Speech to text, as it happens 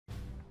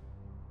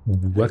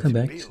Welcome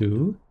back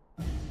to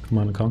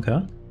Command &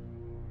 Conquer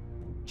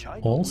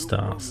All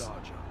Stars.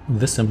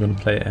 This time I'm going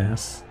to play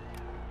as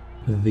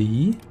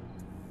the...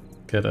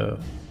 Get a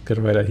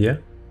radar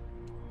here.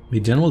 The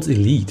General's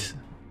Elite.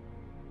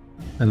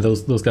 And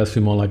those guys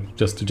feel more like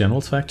just the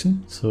General's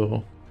faction.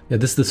 So yeah,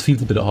 this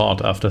feels a bit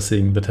odd after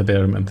seeing the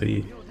Tiberium and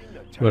the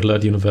Red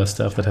Alert universe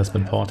stuff that has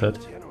been ported.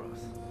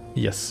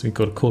 Yes, we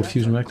got a cold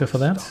fusion reactor for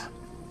that.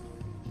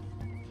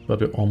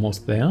 But we're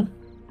almost there.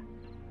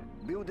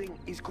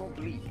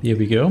 Here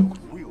we go.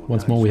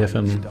 Once more we have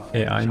an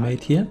AI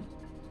mate here.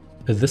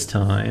 At this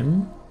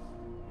time...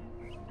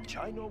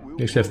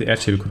 We actually have the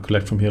edge here we could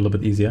collect from here a little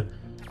bit easier.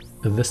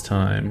 At this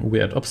time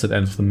we're at opposite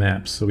ends of the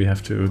map, so we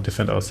have to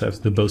defend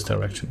ourselves in both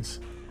directions.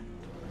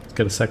 Let's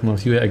get a second one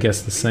of you. I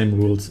guess the same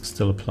rules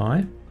still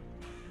apply.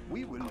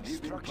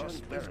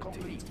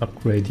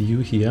 Upgrade you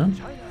here.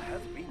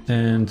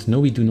 And no,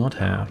 we do not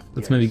have.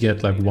 Let's maybe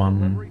get like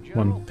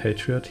one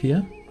Patriot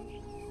here.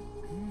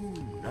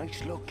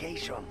 Nice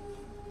location.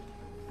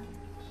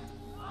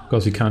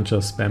 Because we can't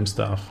just spam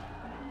stuff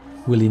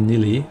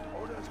willy-nilly.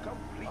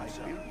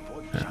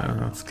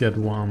 Let's get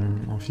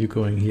one of you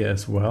going here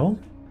as well.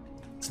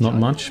 It's not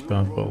much,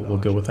 but we'll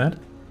go with that.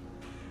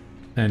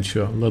 And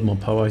sure, a little more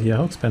power here.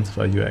 How expensive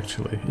are you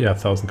actually? Yeah,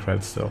 1000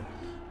 credits still.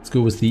 Let's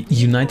go with the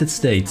United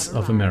States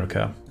of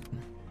America.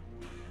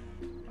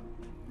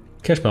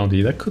 Cash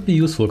bounty, that could be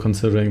useful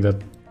considering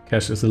that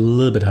cash is a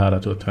little bit harder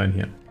to obtain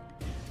here.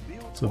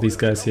 So these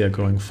guys here are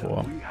going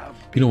for...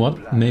 You know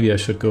what? Maybe I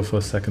should go for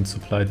a second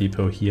supply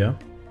depot here.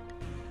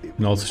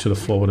 And also should have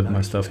forwarded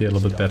my stuff here a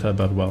little bit better,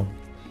 but well.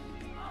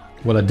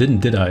 Well, I didn't,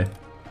 did I?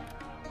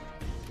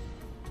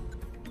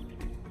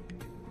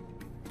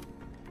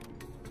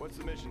 What's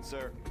the mission,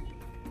 sir?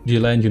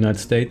 GLA and United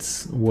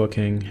States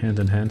working hand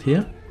in hand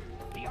here.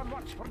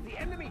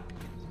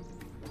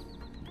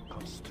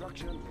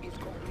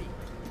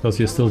 Because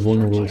you're still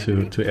vulnerable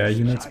to air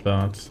units,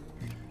 but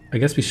I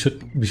guess we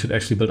should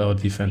actually build our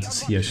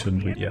defenses here,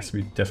 shouldn't we? Yes,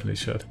 we definitely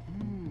should.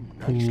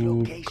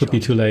 Ooh, could be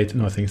too late.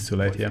 No, I think it's too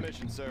late here.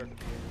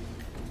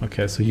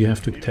 Okay, so you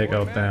have to take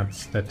out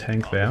that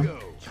tank there.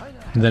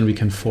 And then we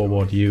can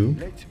forward you.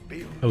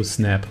 Oh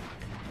snap.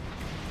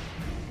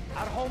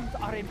 Our homes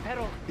are in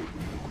peril.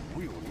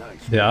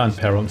 They are in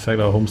peril. In fact,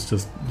 our homes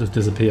just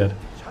disappeared.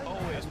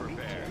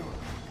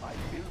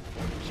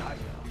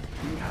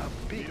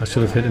 I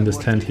should have hit in this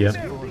tent here.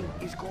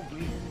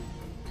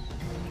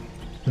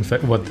 In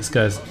fact, what, this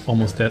guy's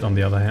almost dead on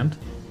the other hand.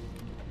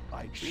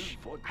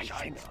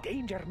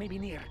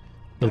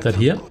 Build that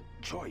here.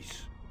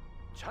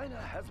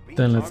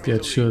 Then let's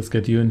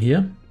get you in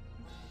here.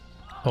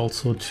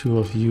 Also 2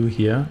 of you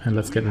here, and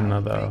let's get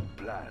another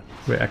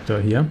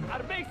reactor here.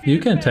 You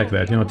can attack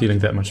that, you're not dealing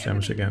that much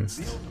damage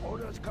against.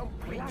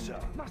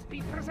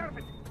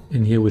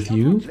 In here with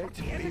you.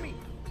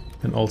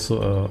 And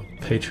also a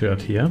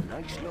Patriot here.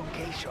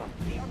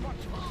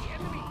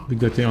 We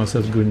got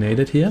ourselves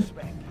grenaded here.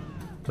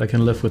 I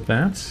can live with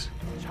that.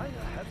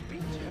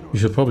 We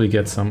should probably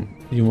get some...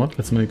 You know what?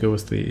 Let's maybe go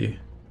with the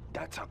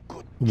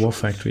war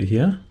factory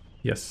here.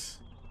 Yes.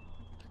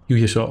 You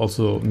here should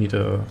also need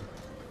a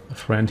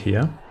friend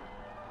here.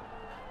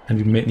 And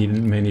we may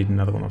need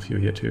another one of you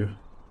here too.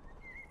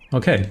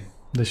 Okay,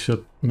 this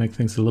should make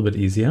things a little bit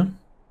easier.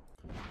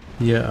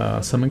 Here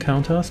are some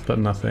encounters, but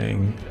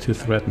nothing too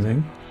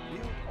threatening.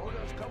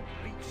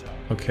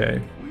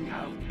 Okay.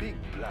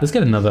 Let's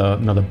get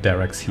another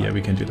barracks here,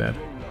 we can do that.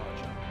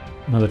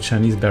 Another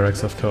Chinese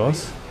barracks, of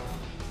course.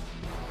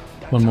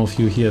 One more of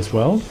you here as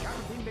well.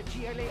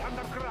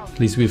 At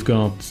least we've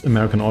got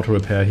American auto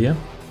repair here.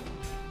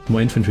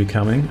 More infantry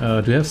coming.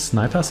 Do we have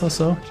snipers or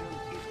so?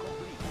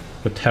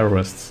 But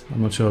terrorists.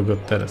 I'm not sure how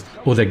good that is.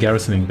 Oh, they're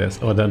garrisoning this.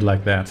 Oh, I don't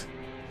like that.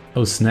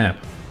 Oh, snap.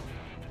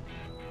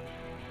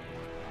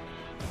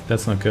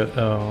 That's not good.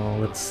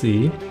 Let's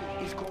see.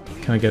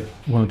 Can I get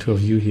 1 or 2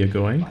 of you here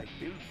going?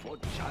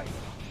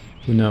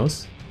 Who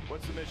knows?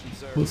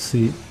 We'll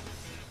see.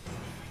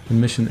 The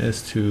mission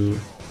is to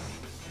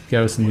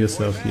garrison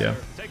yourself here.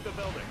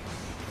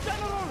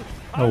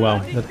 Oh wow,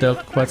 that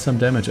dealt quite some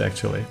damage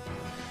actually.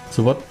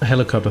 So what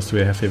helicopters do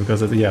we have here?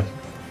 Because yeah,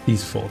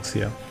 these folks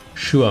here.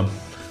 Sure,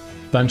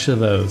 bunch of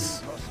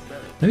those.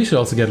 Maybe we should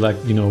also get like,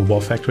 you know, a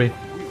war factory.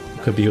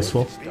 Could be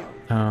useful.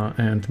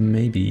 And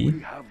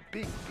maybe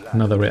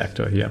another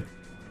reactor here.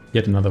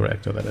 Yet another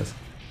reactor, that is.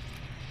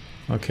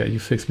 Okay, you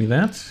fix me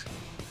that.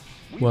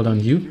 Well done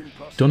you.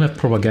 Don't have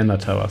propaganda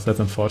towers, that's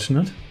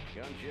unfortunate.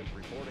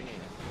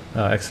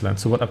 Excellent.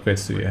 So what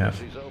upgrades do you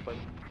have?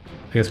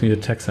 I guess we need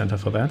a tech center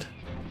for that.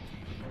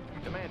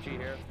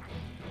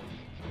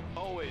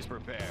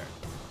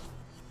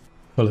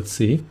 Well, let's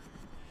see.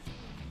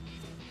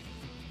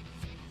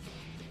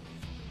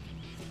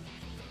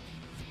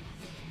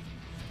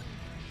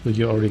 So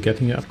you're already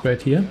getting your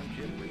upgrade here.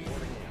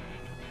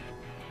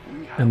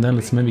 And then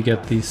let's maybe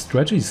get the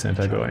strategy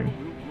center going.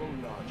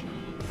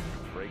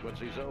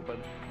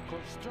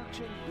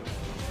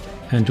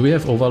 And do we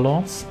have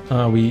overlords?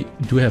 We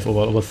do have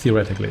overlords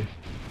theoretically.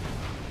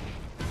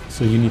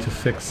 So you need to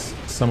fix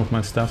some of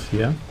my stuff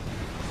here.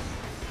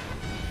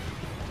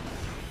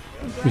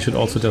 We should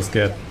also just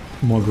get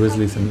more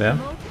grizzlies in there.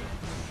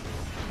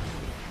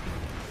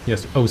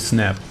 Yes, oh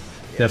snap.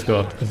 They've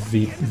got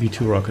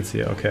V2 rockets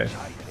here, okay.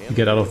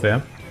 Get out of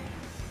there.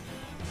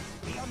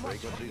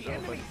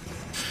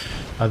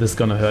 This is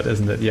gonna hurt,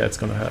 isn't it? Yeah, it's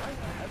gonna hurt.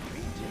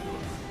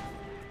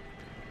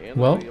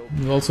 Well,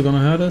 it's also gonna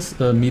hurt us.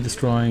 Me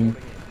destroying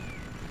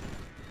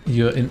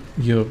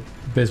your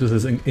base with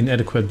this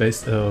inadequate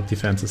base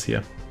defenses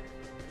here.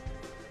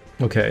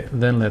 Okay,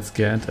 then let's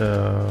get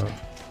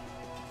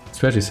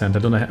strategy center.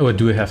 Don't I? Oh,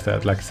 do we have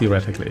that? Like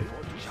theoretically.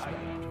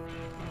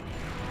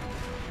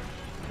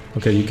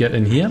 Okay, you get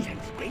in here.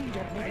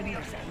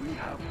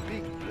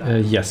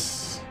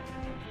 Yes.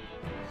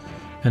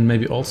 And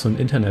maybe also an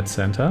internet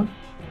center.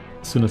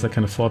 As soon as I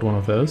can afford one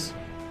of those.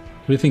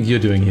 What do you think you're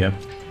doing here?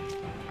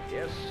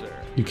 Yes, sir.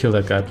 You kill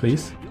that guy,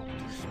 please.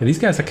 Yeah, these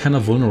guys are kind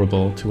of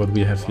vulnerable to what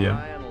we have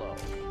here.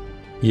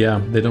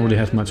 Yeah, they don't really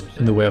have much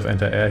in the way of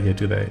anti-air here,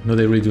 do they? No,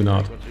 they really do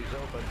not.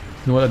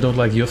 You know what? I don't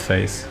like your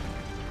face.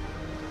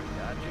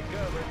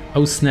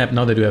 Oh snap,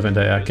 now they do have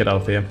anti-air. Get out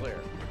of there.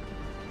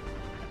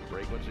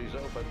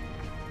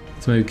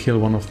 Let's maybe kill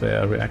one of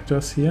their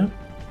reactors here.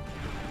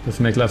 Let's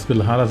make life a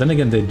little harder. Then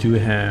again, they do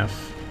have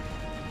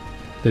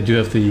the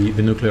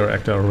nuclear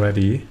reactor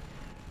already.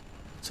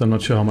 So I'm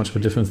not sure how much of a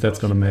difference that's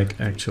gonna make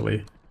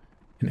actually.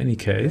 In any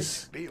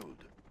case,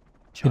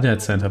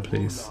 internet center,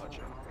 please.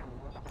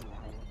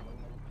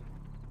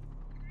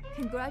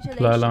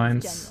 Supply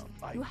lines.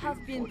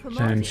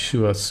 And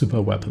sure,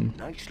 super weapon.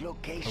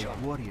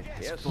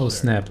 Oh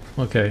snap.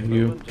 Okay,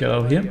 you get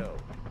out of here.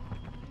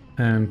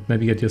 And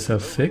maybe get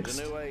yourself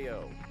fixed.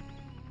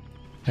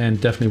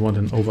 And definitely want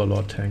an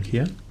overlord tank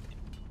here.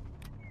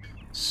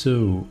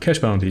 So, cash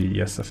bounty.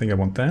 Yes, I think I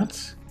want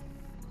that.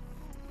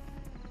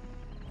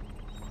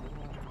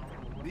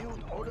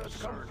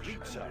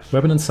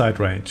 Weapon in sight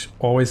range.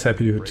 Always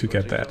happy to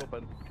get that.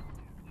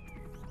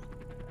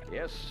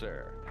 Yes,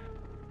 sir.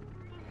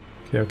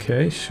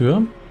 Okay,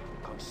 sure.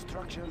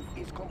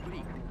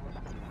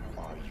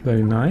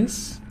 Very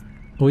nice.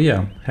 Oh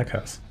yeah,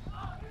 hackers.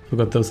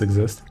 Forgot those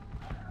exist.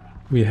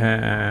 We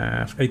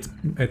have 8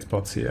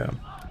 spots here.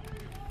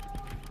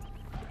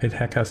 8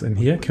 hackers in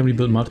here. Can we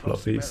build multiple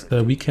of these?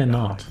 We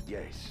cannot.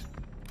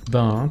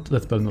 But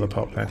let's build another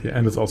power plant here,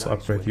 and let's also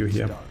upgrade you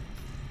here.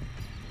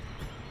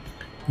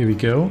 Here we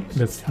go.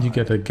 You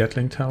get a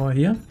Gatling tower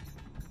here.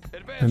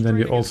 And then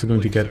we're also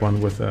going to get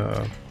one with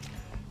a...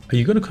 Are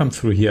you going to come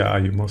through here, are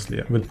you,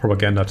 mostly? With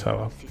propaganda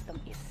tower.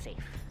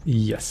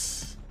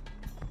 Yes.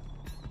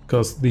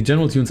 Because the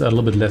general tunes are a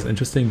little bit less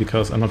interesting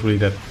because I'm not really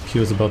that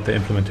curious about the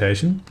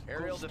implementation.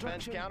 Aerial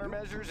defense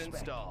countermeasures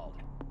installed.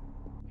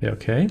 Yeah,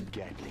 okay.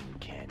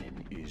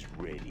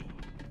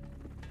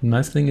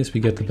 Nice thing is we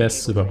get the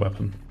best super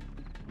weapon.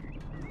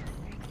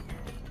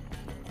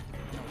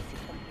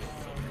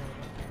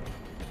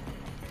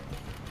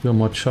 Your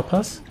more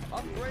choppers.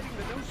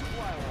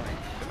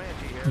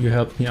 You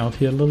helped me out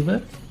here a little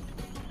bit.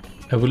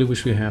 I really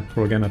wish we had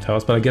propaganda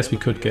towers, but I guess we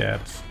could get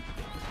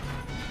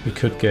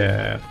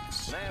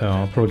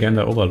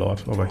propaganda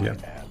overlord over here.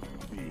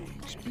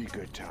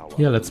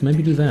 Yeah, let's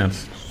maybe do that.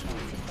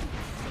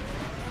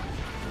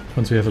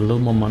 Once we have a little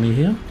more money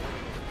here.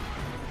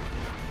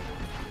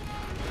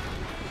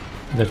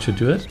 That should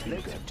do it.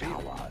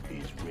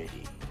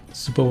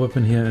 Super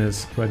weapon here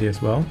is ready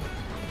as well.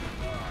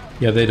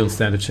 Yeah, they don't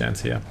stand a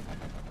chance here.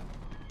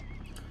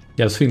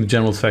 Yeah, I was thinking the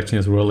general's faction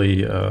is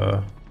really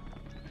a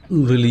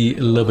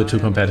little bit too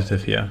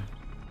competitive here.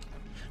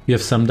 We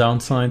have some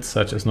downsides,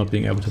 such as not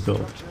being able to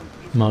build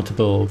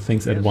multiple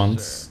things at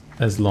once,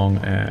 as long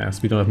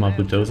as we don't have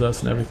multiple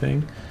dozers and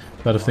everything.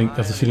 But I think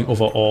there's a feeling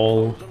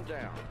overall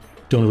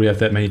don't really have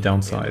that many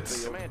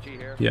downsides.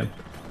 Yeah.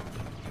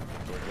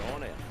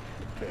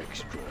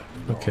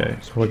 Okay,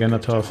 propaganda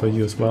tower for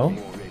you as well.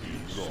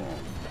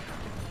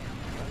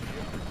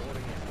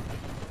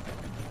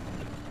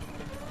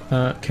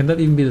 Can that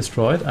even be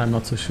destroyed? I'm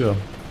not so sure.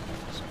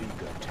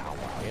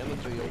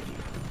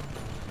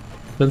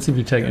 Doesn't seem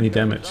to take any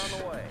damage.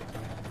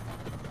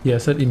 Yeah,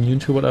 is that immune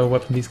to whatever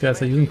weapon these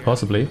guys are using?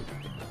 Possibly.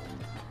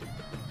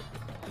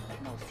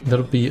 That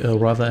would be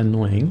rather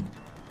annoying.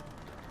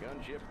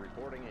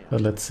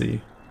 But let's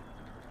see.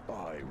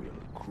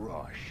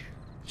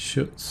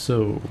 Sure,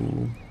 so...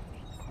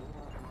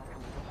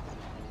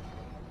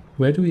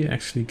 Where do we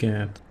actually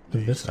get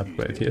this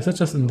upgrade here? Is that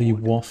just in the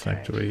war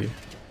factory?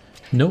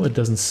 No, it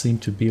doesn't seem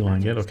to be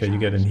like it. Okay, you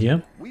get in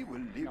here.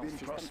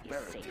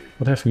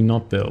 What have we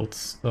not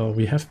built?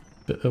 We have...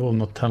 well,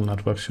 not tunnel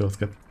network, sure, let's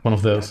get one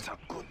of those.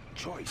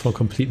 For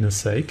completeness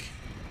sake.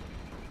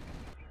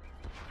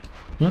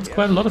 Well, that's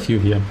quite a lot of you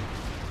here.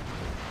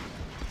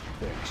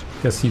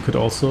 Guess you could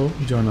also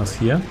join us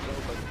here.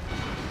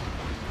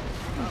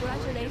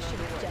 Congratulations,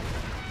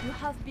 General. You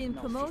have been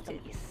promoted.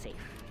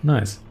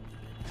 Nice.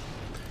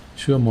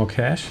 Sure, more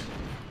cash.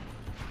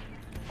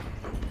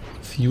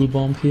 Fuel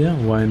bomb here,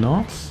 why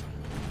not?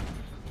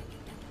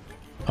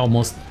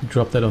 Almost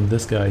dropped that on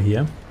this guy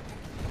here.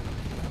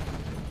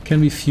 Can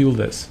we fuel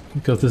this?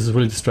 Because this is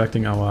really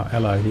distracting our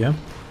ally here.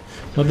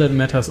 Not that it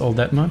matters all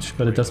that much,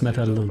 but it does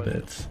matter a little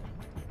bit.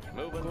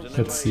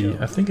 Let's see.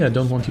 I think I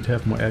don't want you to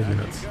have more air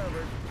units.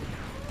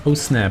 Oh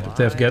snap,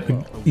 they have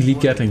elite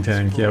Gatling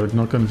tank. Yeah, we're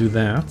not gonna do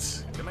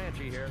that.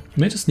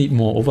 May just need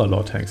more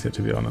Overlord tanks here,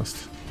 to be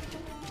honest.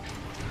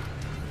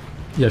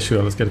 Yeah,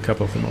 sure, let's get a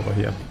couple of them over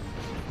here.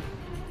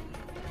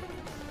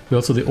 We're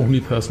also the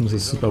only person with a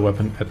super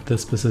weapon at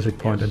this specific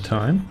point in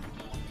time.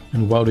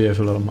 And wow, do you have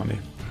a lot of money.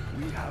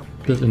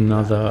 Build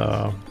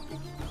another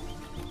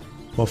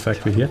war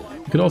factory here.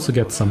 You could also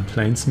get some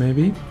planes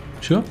maybe.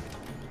 Sure.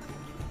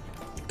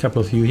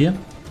 Couple of you here.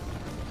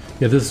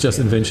 Yeah, this is just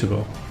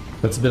invincible.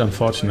 That's a bit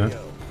unfortunate.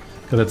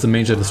 Because that's a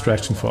major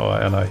distraction for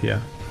our ally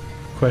here.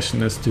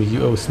 Question is, do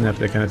you... Oh snap,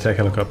 they can attack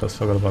helicopters.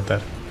 Forgot about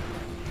that.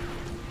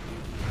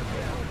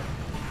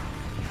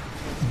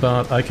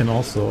 But I can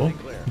also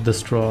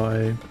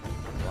destroy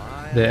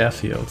their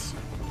airfields.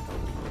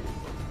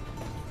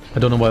 I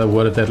don't know why I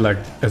worded that like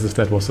as if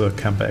that was a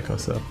comeback or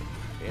so.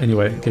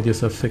 Anyway, get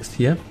yourself fixed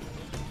here.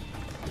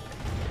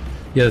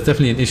 Yeah, there's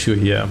definitely an issue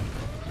here.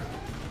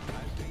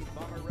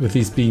 With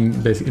these being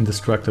basically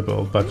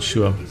indestructible, but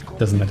sure,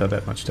 doesn't matter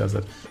that much, does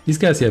it? These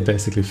guys here are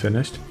basically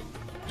finished. Do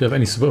you have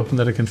any super weapon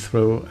that I can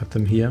throw at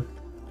them here?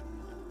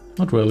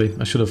 Not really.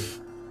 I should have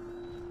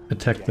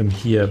attacked them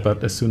here,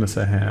 but as soon as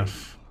I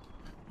have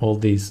all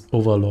these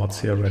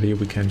overlords here ready,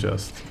 we can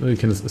just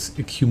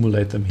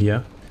accumulate them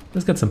here.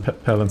 Let's get some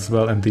paladins as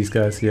well, and these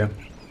guys here,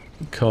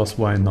 because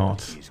why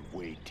not?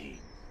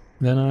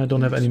 Then I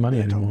don't have any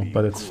money anymore,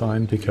 but it's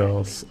fine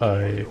because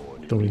I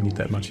don't really need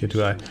that much here,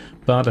 do I?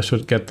 But I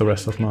should get the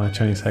rest of my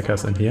Chinese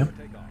hackers in here.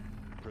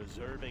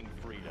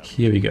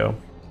 Here we go.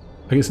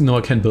 I guess no,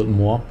 I can build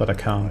more, but I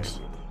can't.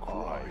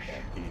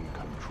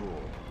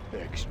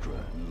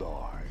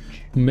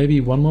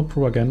 Maybe one more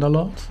propaganda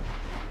lord?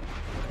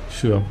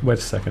 Sure, wait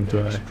a second, do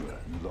I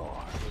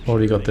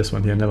already got this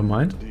one here, never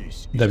mind.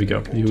 There we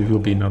go, you will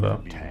be another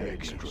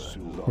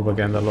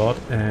propaganda lord,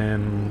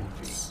 and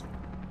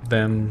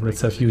then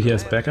let's have you here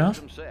as backup.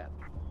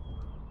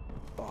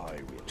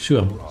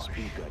 Sure.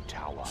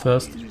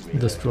 First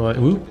destroy...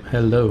 Ooh,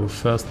 hello,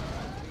 first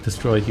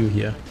destroy you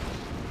here.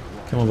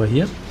 Come over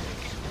here.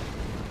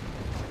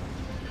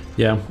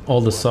 Yeah,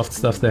 all the soft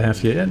stuff they have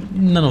here,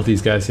 none of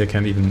these guys here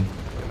can even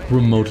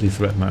remotely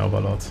threaten my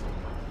overlords.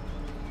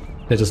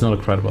 They're just not a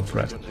credible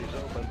threat.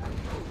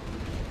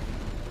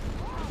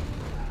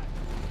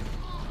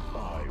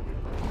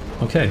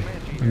 Okay,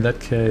 in that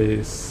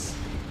case...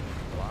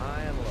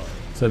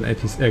 It's an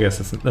APC, I guess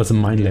that's a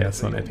mine layer,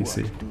 it's not an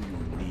APC.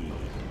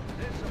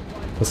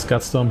 The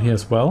Scudstorm here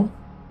as well.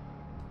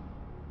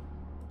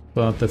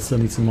 But that still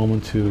needs a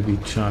moment to be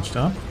charged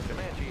up.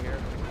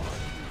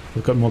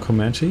 We've got more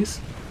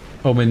Comanches.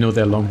 Oh, we know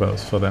they're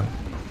longbows for them.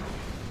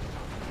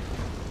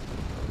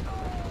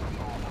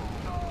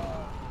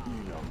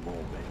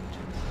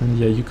 And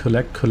yeah, you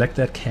collect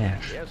that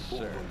cash. Yes,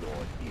 sir.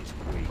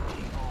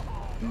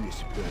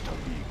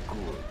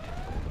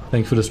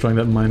 Thank you for destroying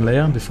that mine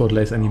layer before it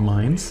lays any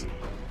mines.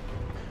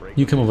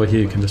 You come over here,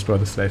 you can destroy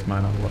the slave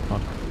mine or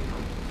whatnot.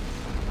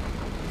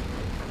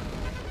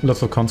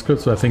 Lots of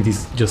conscripts, but I think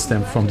these just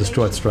stem from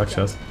destroyed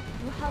structures.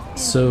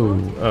 So,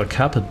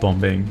 carpet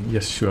bombing,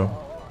 yes, sure.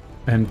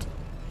 And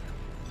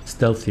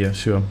stealth here,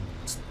 sure.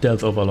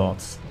 Stealth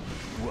overlords.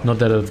 Not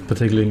that it's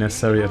particularly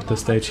necessary at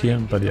this stage here,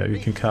 but yeah, you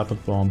can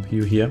carpet bomb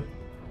you here.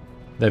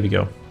 There we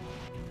go.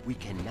 We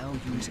can now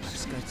use our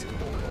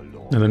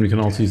Scudstorm. And then we can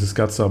also use a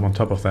Scudstorm on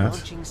top of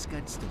that.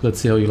 Let's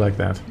see how you like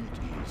that.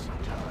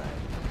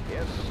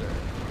 Yes, sir.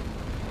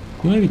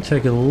 You maybe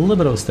take a little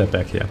bit of a step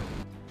back here.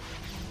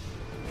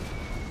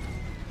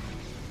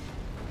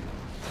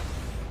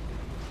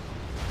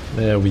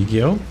 There we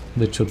go.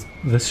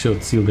 This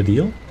should seal the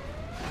deal.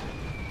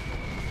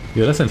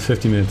 You're less than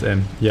 50 minutes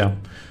in. Yeah.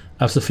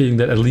 I have the feeling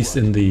that at least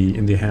in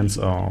the hands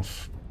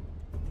of,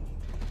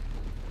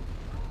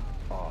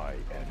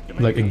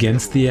 like,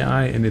 against the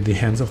AI and in the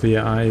hands of the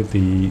AI,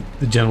 the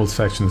general's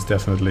faction is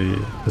definitely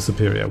the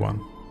superior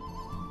one.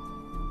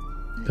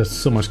 There's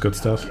so much good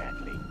stuff.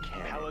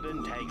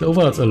 The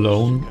overlords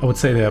alone, I would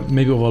say they're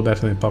maybe overall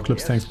better than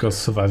Apocalypse tanks because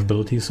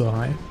survivability is so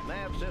high.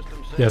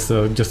 Yeah,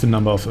 so just a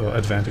number of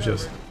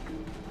advantages.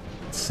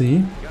 Let's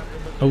see.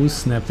 Oh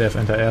snap, they have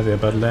anti-air there,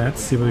 but let's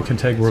see if we can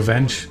take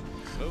revenge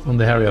on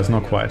the Harriers.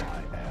 Not quite.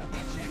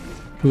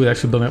 We would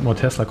actually build up more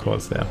Tesla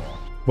cores there.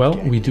 Well,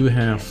 we do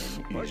have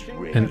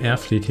an air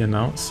fleet here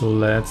now, so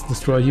let's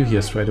destroy you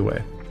here straight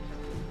away.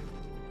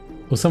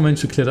 Oh, someone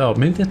should clear it out.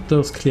 Maybe get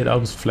those cleared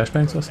out with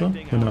flashbangs or so?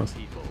 Who knows?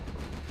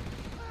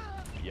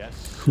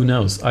 Who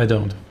knows? I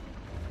don't.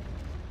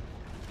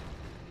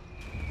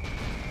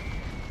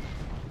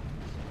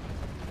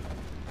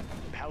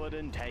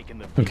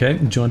 Okay,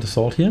 joint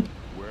assault here.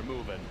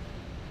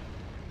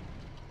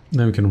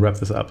 Then we can wrap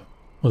this up.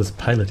 Oh, this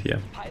pilot here.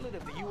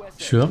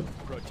 Sure.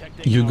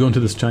 You go into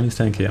this Chinese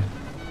tank here.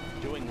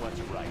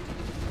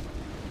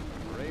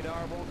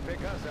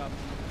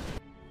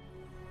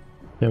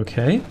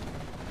 Okay.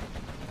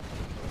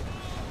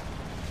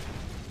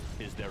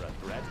 Is there a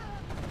threat?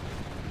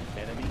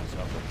 Enemies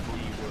of the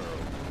free world.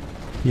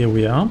 Here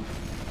we are.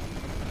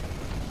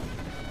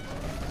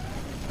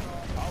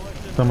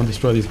 Someone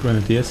destroy these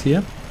grenadiers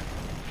here.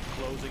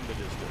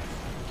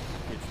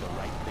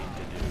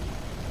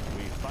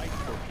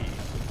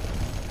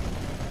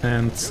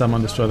 And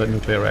someone destroy that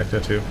nuclear reactor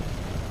too.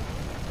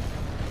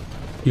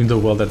 Even though,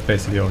 well, that's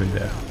basically already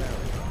there.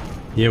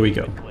 Here we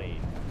go.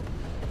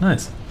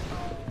 Nice.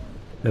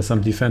 There's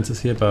some defenses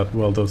here, but,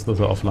 well, those are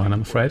offline,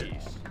 I'm afraid.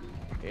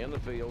 In the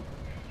field.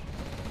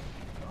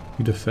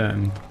 You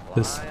defend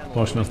this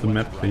portion of the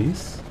map,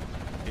 please.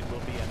 It will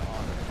be an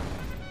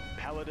honor.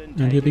 Paladin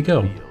And here we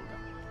go.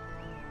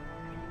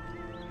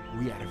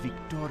 We are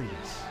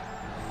victorious.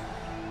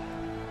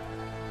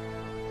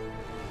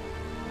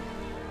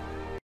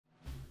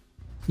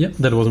 Yep,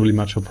 that wasn't really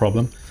much of a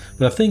problem.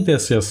 But I think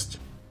there's just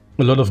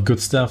a lot of good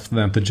stuff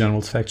that the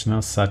Generals faction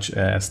has, such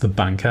as the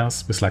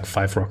bunkers with like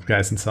 5 rocket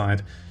guys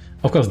inside.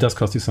 Of course, it does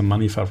cost you some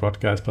money, 5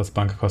 rocket guys plus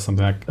bunker costs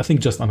something like, I think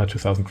just under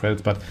 2,000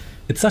 credits, but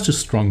it's such a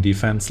strong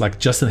defense, like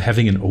just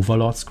having an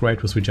Overlord's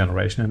great with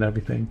regeneration and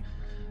everything.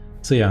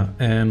 So yeah,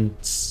 and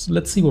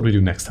let's see what we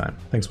do next time.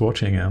 Thanks for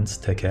watching and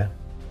take care.